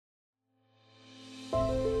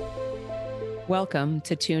Welcome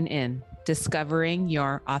to Tune In, Discovering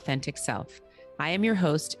Your Authentic Self. I am your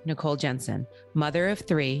host, Nicole Jensen, mother of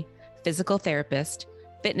three, physical therapist,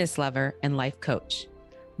 fitness lover, and life coach.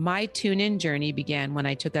 My Tune In journey began when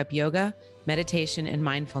I took up yoga, meditation, and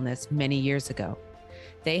mindfulness many years ago.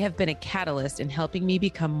 They have been a catalyst in helping me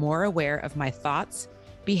become more aware of my thoughts,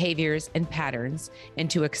 behaviors, and patterns, and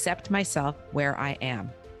to accept myself where I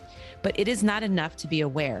am. But it is not enough to be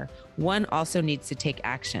aware. One also needs to take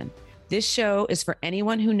action. This show is for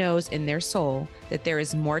anyone who knows in their soul that there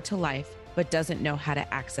is more to life, but doesn't know how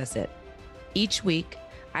to access it. Each week,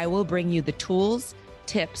 I will bring you the tools,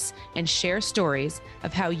 tips, and share stories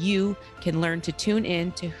of how you can learn to tune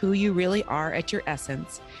in to who you really are at your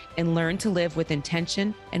essence and learn to live with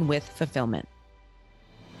intention and with fulfillment.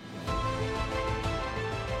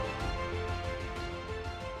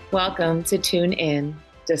 Welcome to Tune In,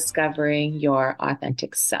 Discovering Your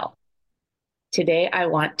Authentic Self. Today, I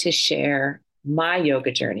want to share my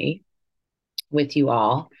yoga journey with you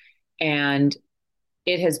all. And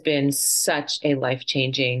it has been such a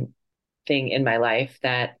life-changing thing in my life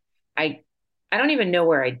that I don't even know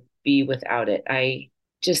where I'd be without it. I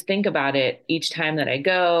just think about it each time that I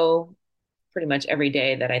go, pretty much every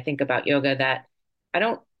day that I think about yoga, that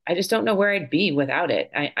I just don't know where I'd be without it.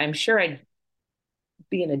 I'm sure I'd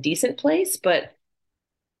be in a decent place, but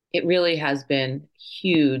it really has been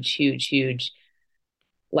huge, huge, huge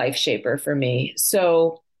life shaper for me.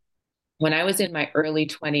 So when I was in my early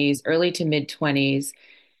to mid 20s,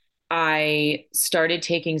 I started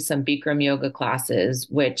taking some Bikram yoga classes,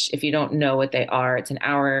 which if you don't know what they are, it's an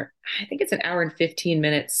hour, I think it's an hour and 15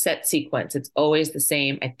 minutes set sequence. It's always the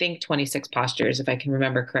same, I think 26 postures, if I can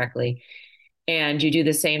remember correctly. And you do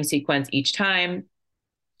the same sequence each time.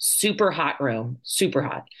 Super hot room, super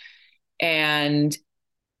hot. And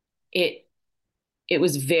it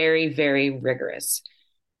was very, very rigorous.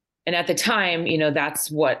 And at the time,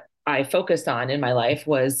 that's what I focused on in my life,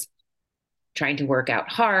 was trying to work out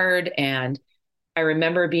hard. And I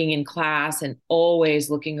remember being in class and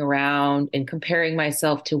always looking around and comparing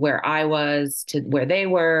myself to where I was, to where they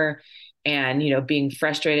were, and, being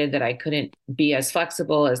frustrated that I couldn't be as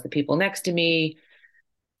flexible as the people next to me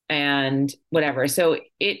and whatever. So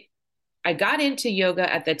I got into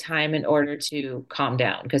yoga at the time in order to calm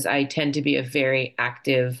down, because I tend to be a very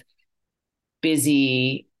active,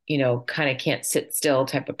 busy, kind of can't sit still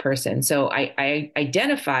type of person. So I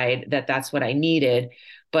identified that that's what I needed,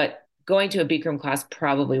 but going to a Bikram class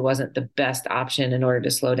probably wasn't the best option in order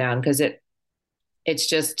to slow down, because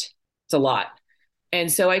it's a lot.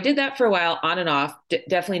 And so I did that for a while, on and off,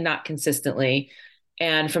 definitely not consistently.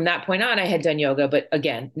 And from that point on, I had done yoga, but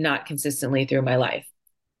again, not consistently through my life.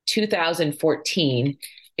 2014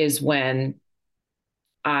 is when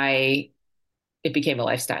it became a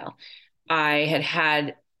lifestyle. I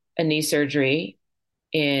had a knee surgery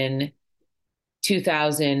in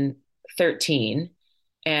 2013,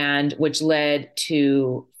 and which led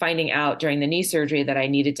to finding out during the knee surgery that I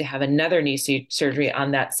needed to have another knee surgery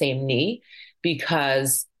on that same knee,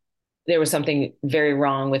 because there was something very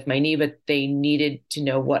wrong with my knee, but they needed to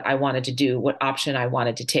know what I wanted to do, what option I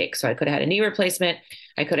wanted to take. So I could have had a knee replacement.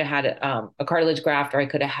 I could have had a cartilage graft, or I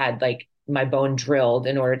could have had my bone drilled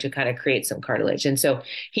in order to kind of create some cartilage. And so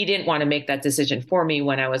he didn't want to make that decision for me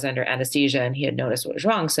when I was under anesthesia, and he had noticed what was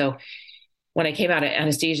wrong. So when I came out of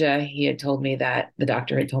anesthesia, the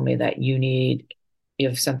doctor had told me that you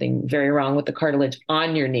have something very wrong with the cartilage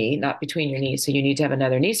on your knee, not between your knees. So you need to have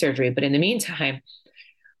another knee surgery. But in the meantime,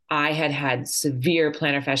 I had severe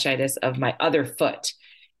plantar fasciitis of my other foot.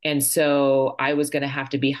 And so I was going to have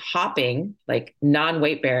to be hopping, like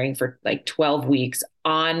non-weight bearing, for like 12 weeks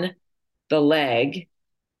on the leg.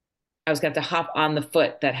 I was going to have to hop on the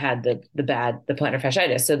foot that had the plantar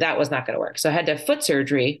fasciitis. So that was not going to work. So I had to have foot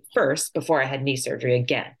surgery first before I had knee surgery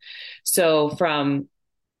again. So from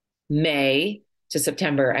May to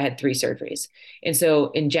September, I had 3 surgeries. And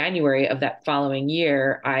so in January of that following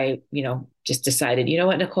year, I, just decided, you know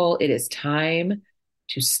what, Nicole, it is time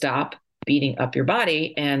to stop beating up your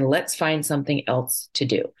body and let's find something else to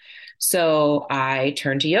do. So I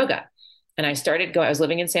turned to yoga. And I was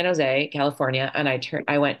living in San Jose, California, and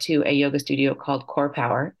I went to a yoga studio called Core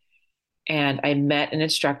Power, and I met an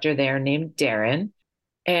instructor there named Darren,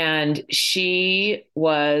 and she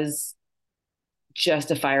was just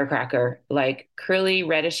a firecracker, like curly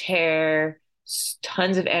reddish hair,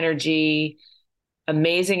 tons of energy,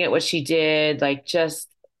 amazing at what she did, like just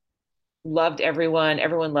loved everyone.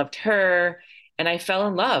 Everyone loved her. And I fell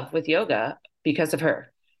in love with yoga because of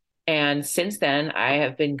her. And since then, I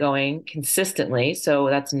have been going consistently. So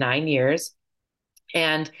that's 9 years.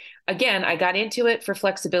 And again, I got into it for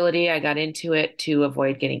flexibility. I got into it to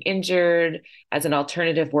avoid getting injured as an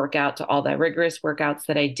alternative workout to all the rigorous workouts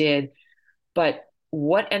that I did. But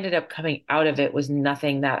what ended up coming out of it was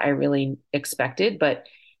nothing that I really expected, but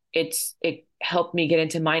it helped me get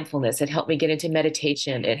into mindfulness. It helped me get into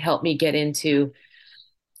meditation. It helped me get into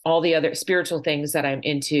all the other spiritual things that I'm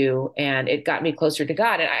into, and it got me closer to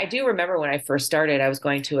God. And I do remember when I first started, I was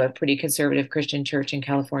going to a pretty conservative Christian church in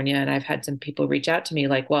California, and I've had some people reach out to me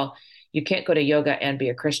like, well, you can't go to yoga and be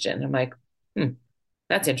a Christian. I'm like,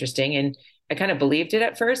 that's interesting. And I kind of believed it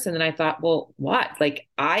at first. And then I thought, well, what? Like,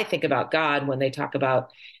 I think about God when they talk about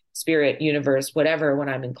spirit, universe, whatever, when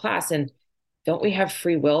I'm in class. And don't we have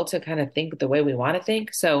free will to kind of think the way we want to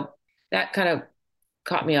think? So that kind of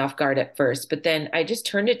caught me off guard at first, but then I just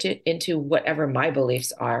turned it into whatever my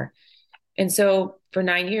beliefs are. And so for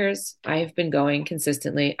 9 years, I've been going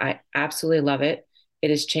consistently. I absolutely love it. It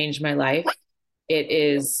has changed my life. It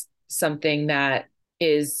is something that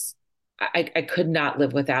is, I could not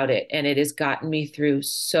live without it. And it has gotten me through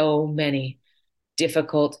so many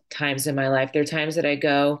difficult times in my life. There are times that I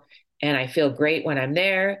go and I feel great when I'm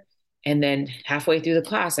there. And then halfway through the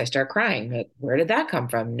class, I start crying. Like, where did that come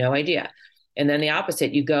from? No idea. And then the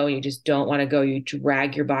opposite, you go, you just don't want to go. You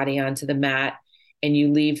drag your body onto the mat and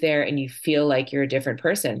you leave there and you feel like you're a different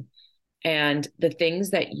person. And the things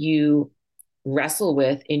that you wrestle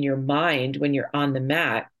with in your mind when you're on the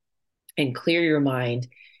mat and clear your mind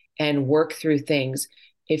and work through things,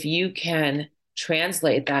 if you can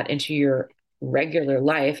translate that into your regular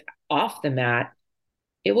life off the mat,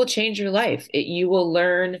 it will change your life. You will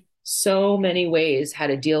learn so many ways how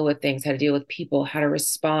to deal with things, how to deal with people, how to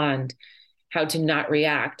respond, how to not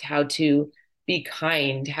react, how to be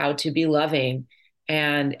kind, how to be loving.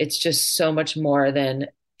 And it's just so much more than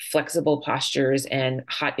flexible postures and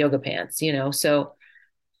hot yoga pants, So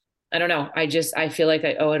I don't know. I feel like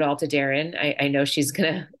I owe it all to Darren. I know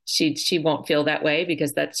she won't feel that way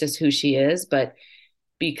because that's just who she is. But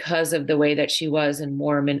because of the way that she was and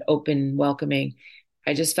warm and open, welcoming,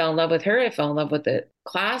 I just fell in love with her. I fell in love with the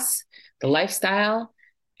class, the lifestyle.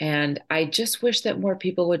 And I just wish that more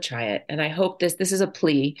people would try it. And I hope this is a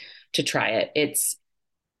plea to try it.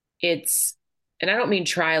 And I don't mean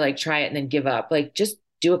try it and then give up, like just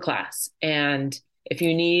do a class. And if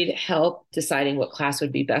you need help deciding what class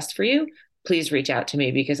would be best for you, please reach out to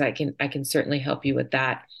me because I can certainly help you with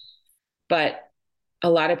that. But a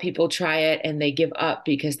lot of people try it and they give up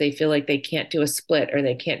because they feel like they can't do a split or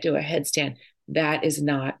they can't do a headstand. That is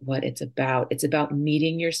not what it's about. It's about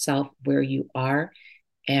meeting yourself where you are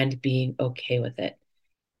and being okay with it.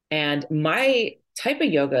 And my type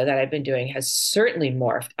of yoga that I've been doing has certainly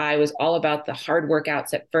morphed. I was all about the hard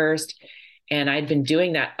workouts at first, and I'd been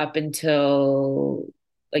doing that up until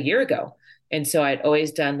a year ago. And so I'd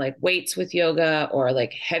always done like weights with yoga or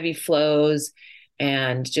like heavy flows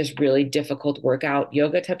and just really difficult workout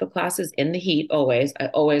yoga type of classes in the heat always. I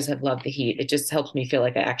always have loved the heat. It just helps me feel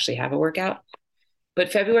like I actually have a workout.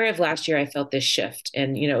 But February of last year, I felt this shift.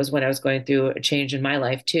 And, it was when I was going through a change in my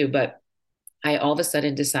life too. But I all of a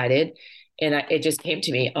sudden decided, and it just came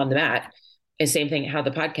to me on the mat. The same thing, how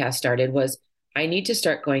the podcast started was I need to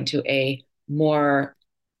start going to a more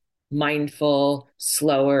mindful,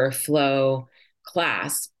 slower flow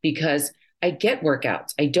class because I get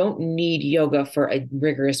workouts. I don't need yoga for a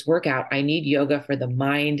rigorous workout. I need yoga for the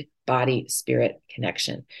mind, body, spirit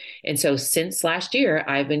connection. And so since last year,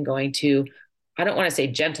 I've been going to, I don't want to say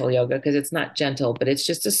gentle yoga because it's not gentle, but it's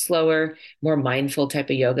just a slower, more mindful type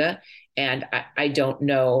of yoga. And I don't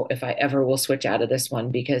know if I ever will switch out of this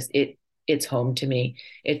one because it's home to me.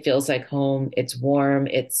 It feels like home. It's warm.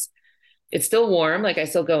 It's still warm. Like I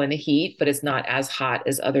still go in the heat, but it's not as hot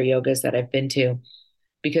as other yogas that I've been to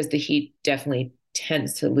because the heat definitely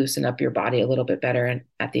tends to loosen up your body a little bit better. And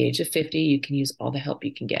at the age of 50, you can use all the help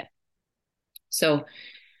you can get. So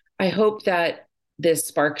I hope that this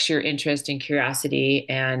sparks your interest and curiosity.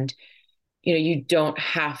 And, you don't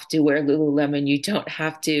have to wear Lululemon. You don't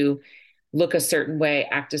have to look a certain way,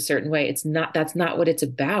 act a certain way. That's not what it's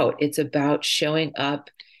about. It's about showing up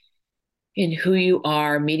in who you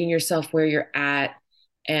are, meeting yourself where you're at,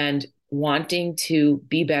 and wanting to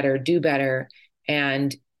be better, do better,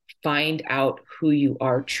 and find out who you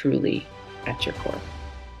are truly at your core.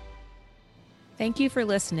 Thank you for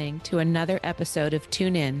listening to another episode of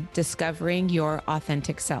Tune In, Discovering Your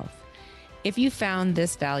Authentic Self. If you found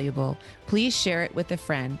this valuable, please share it with a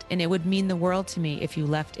friend, and it would mean the world to me if you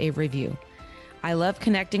left a review. I love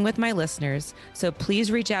connecting with my listeners, so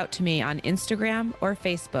please reach out to me on Instagram or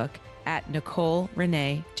Facebook at Nicole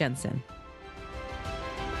Renee Jensen.